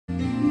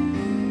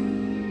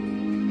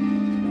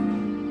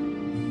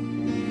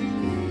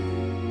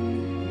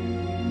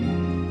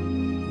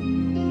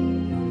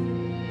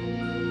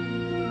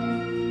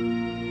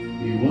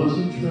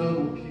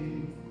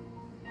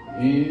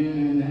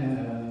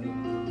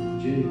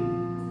jail.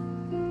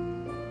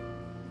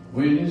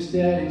 When his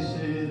daddy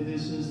said,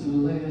 "This is the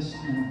last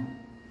time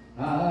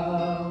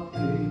I'll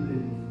pay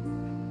bail,"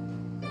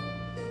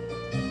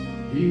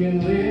 he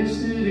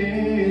enlisted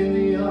in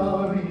the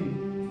army.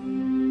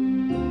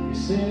 He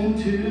sent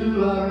him to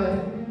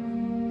Iraq.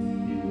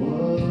 He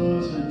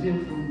was a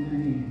different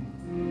man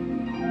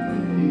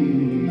when he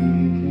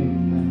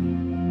came back.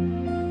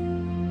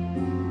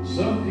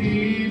 Some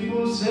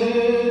people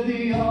said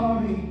the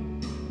army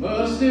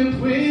must have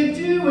whipped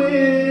you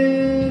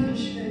into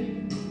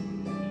shape,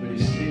 but he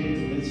said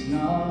that's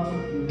not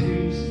the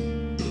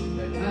reason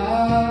that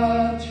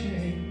I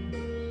changed.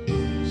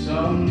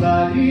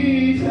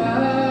 Somebody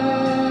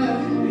died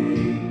for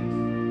me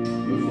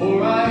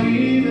before I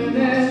even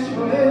asked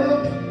for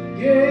help.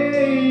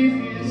 Gave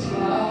his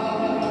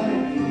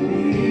life for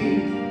me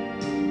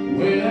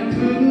when I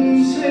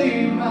couldn't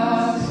save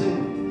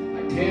myself. I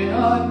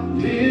cannot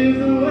live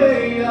the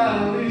way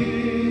I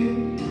live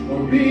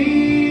or be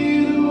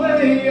the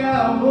way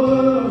I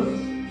was.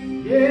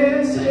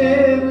 Yes,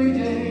 every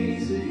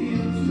day's a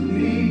gift to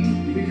me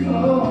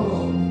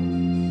because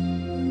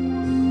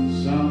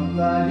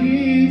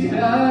somebody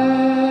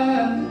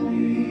died for me.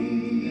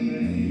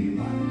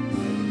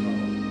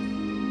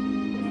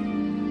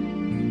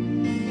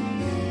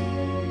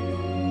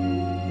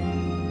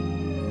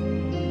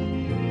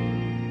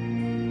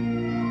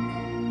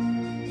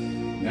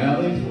 Now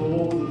they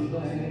fold the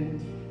flag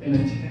and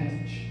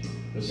attach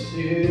a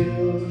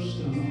silver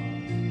star,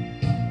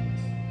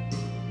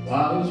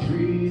 while his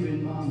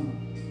grieving mama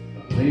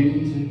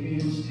leans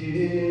against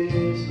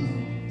his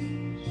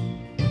arms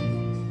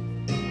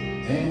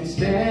and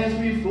stands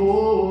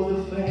before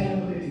the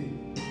family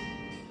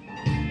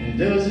and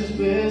does his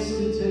best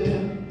to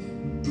tell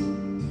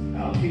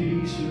how he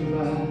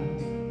survived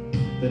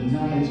the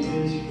night his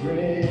best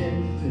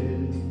friend fell.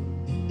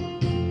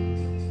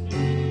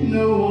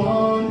 No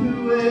one who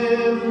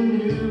ever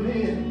knew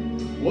him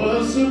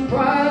was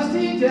surprised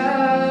he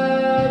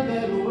died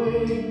that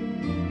way.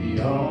 He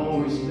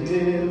always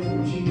lived for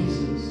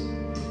Jesus.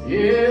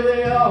 Yeah,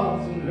 they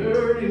often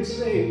heard him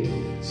say,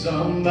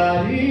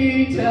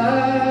 somebody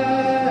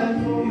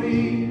died for me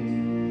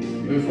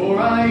before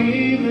I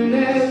even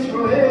asked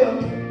for help.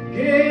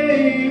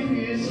 Gave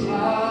his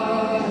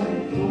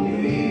life for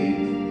me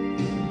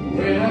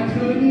when I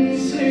couldn't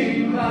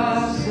save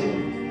myself.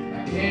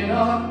 I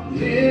cannot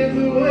live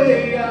the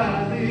way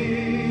I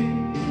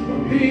live or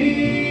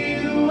be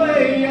the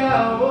way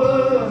I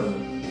was.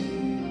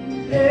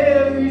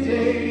 Every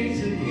day's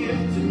a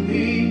gift to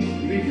me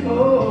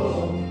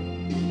because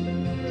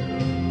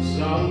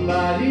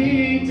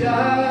somebody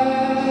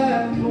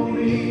died for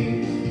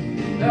me.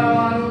 Now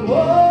I don't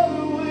want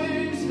to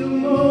waste a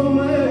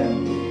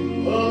moment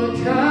of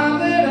the time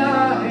that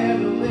I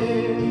have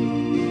left.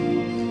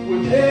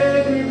 With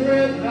every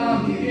breath I'm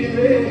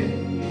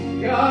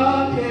giving,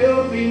 God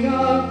help me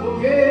not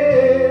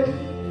forget.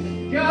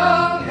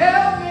 God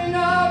help me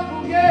not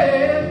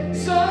forget.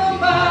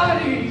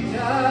 Somebody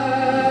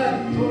died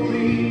for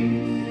me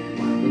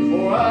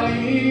before I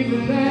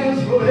even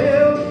asked for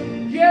help.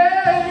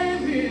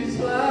 Gave his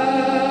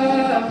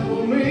life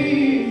for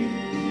me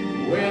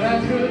when I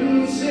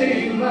couldn't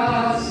save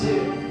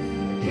myself.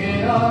 I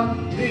cannot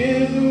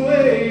live the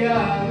way I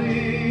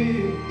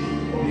live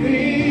or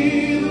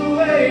be the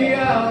way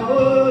I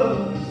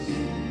was.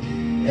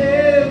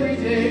 Every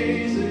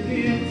day's a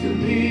gift to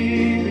me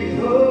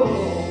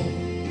because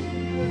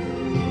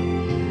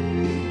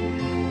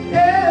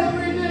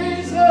every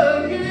day's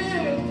a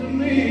gift to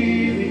me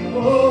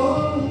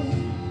because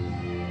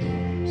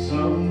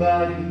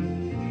somebody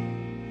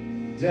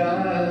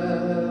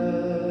died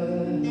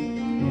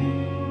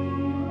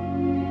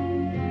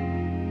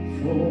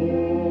for